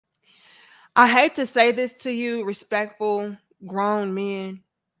I hate to say this to you, respectful, grown men,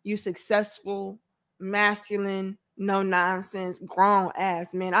 you successful, masculine, no nonsense, grown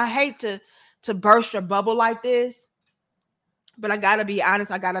ass men. I hate to burst your bubble like this, but I gotta be honest,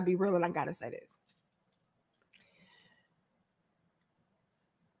 I gotta be real, and I gotta say this.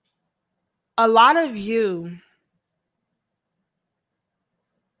 A lot of you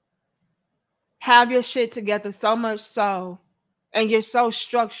have your shit together so much so, and you're so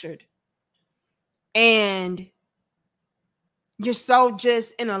structured, and you're so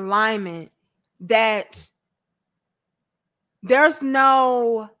just in alignment that there's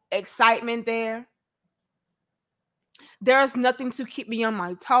no excitement there. There's nothing to keep me on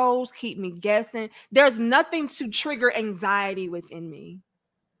my toes, keep me guessing. There's nothing to trigger anxiety within me.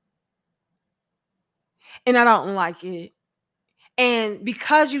 And I don't like it. And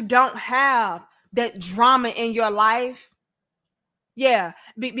because you don't have that drama in your life, yeah,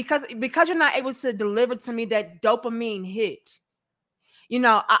 because you're not able to deliver to me that dopamine hit. You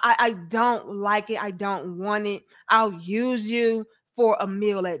know, I don't like it. I don't want it. I'll use you for a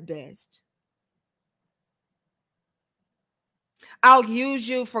meal at best. I'll use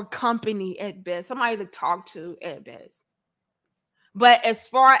you for company at best, somebody to talk to at best. But as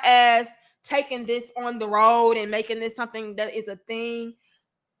far as taking this on the road and making this something that is a thing,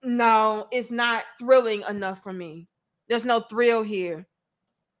 no, it's not thrilling enough for me. There's no thrill here.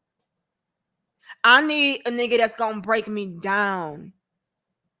 I need a nigga that's gonna break me down.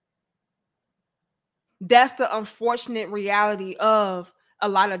 That's the unfortunate reality of a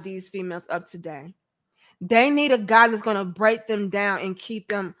lot of these females up today. They need a guy that's gonna break them down and keep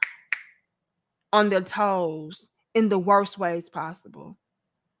them on their toes in the worst ways possible.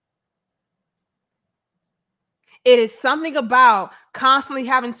 It is something about constantly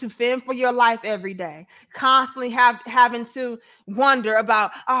having to fend for your life every day, constantly having to wonder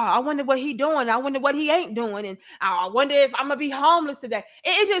about, oh, I wonder what he doing. I wonder what he ain't doing. And I wonder if I'm going to be homeless today.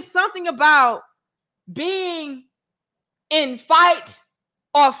 It's just something about being in fight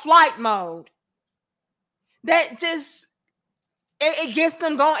or flight mode that just, it gets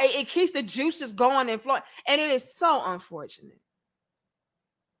them going. It keeps the juices going and flowing. And it is so unfortunate.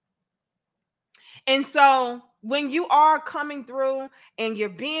 And so when you are coming through and you're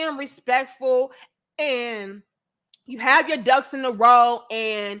being respectful and you have your ducks in a row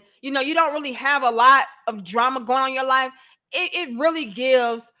and, you know, you don't really have a lot of drama going on in your life, it really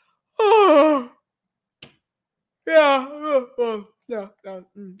gives,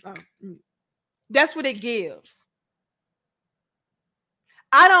 that's what it gives.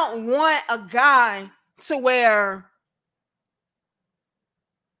 I don't want a guy to where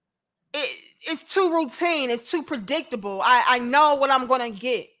it's too routine. It's too predictable. I know what I'm going to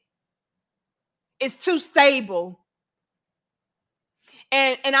get. It's too stable.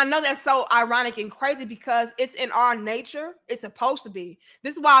 And I know that's so ironic and crazy because it's in our nature. It's supposed to be.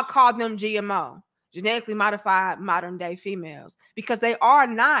 This is why I call them GMO, genetically modified modern day females, because they are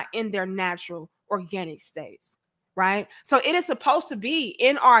not in their natural organic states, right? So it is supposed to be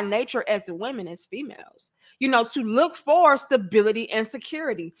in our nature as women, as females, you know, to look for stability and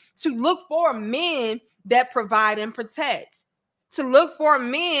security, to look for men that provide and protect, to look for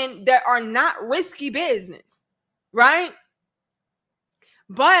men that are not risky business, right?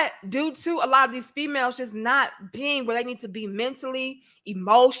 But due to a lot of these females just not being where they need to be mentally,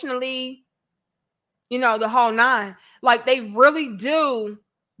 emotionally, you know, the whole nine, like they really do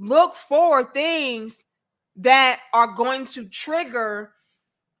look for things that are going to trigger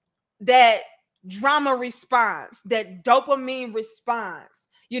that drama response, that dopamine response,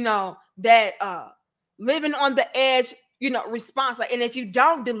 you know, that living on the edge, you know, response. Like, and if you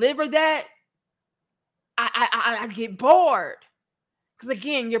don't deliver that, I get bored. Because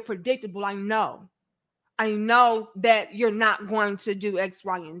again, you're predictable. I know that you're not going to do X,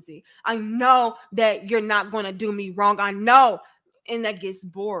 Y, and Z. I know that you're not going to do me wrong. I know. And that gets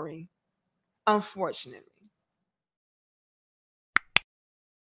boring, unfortunately.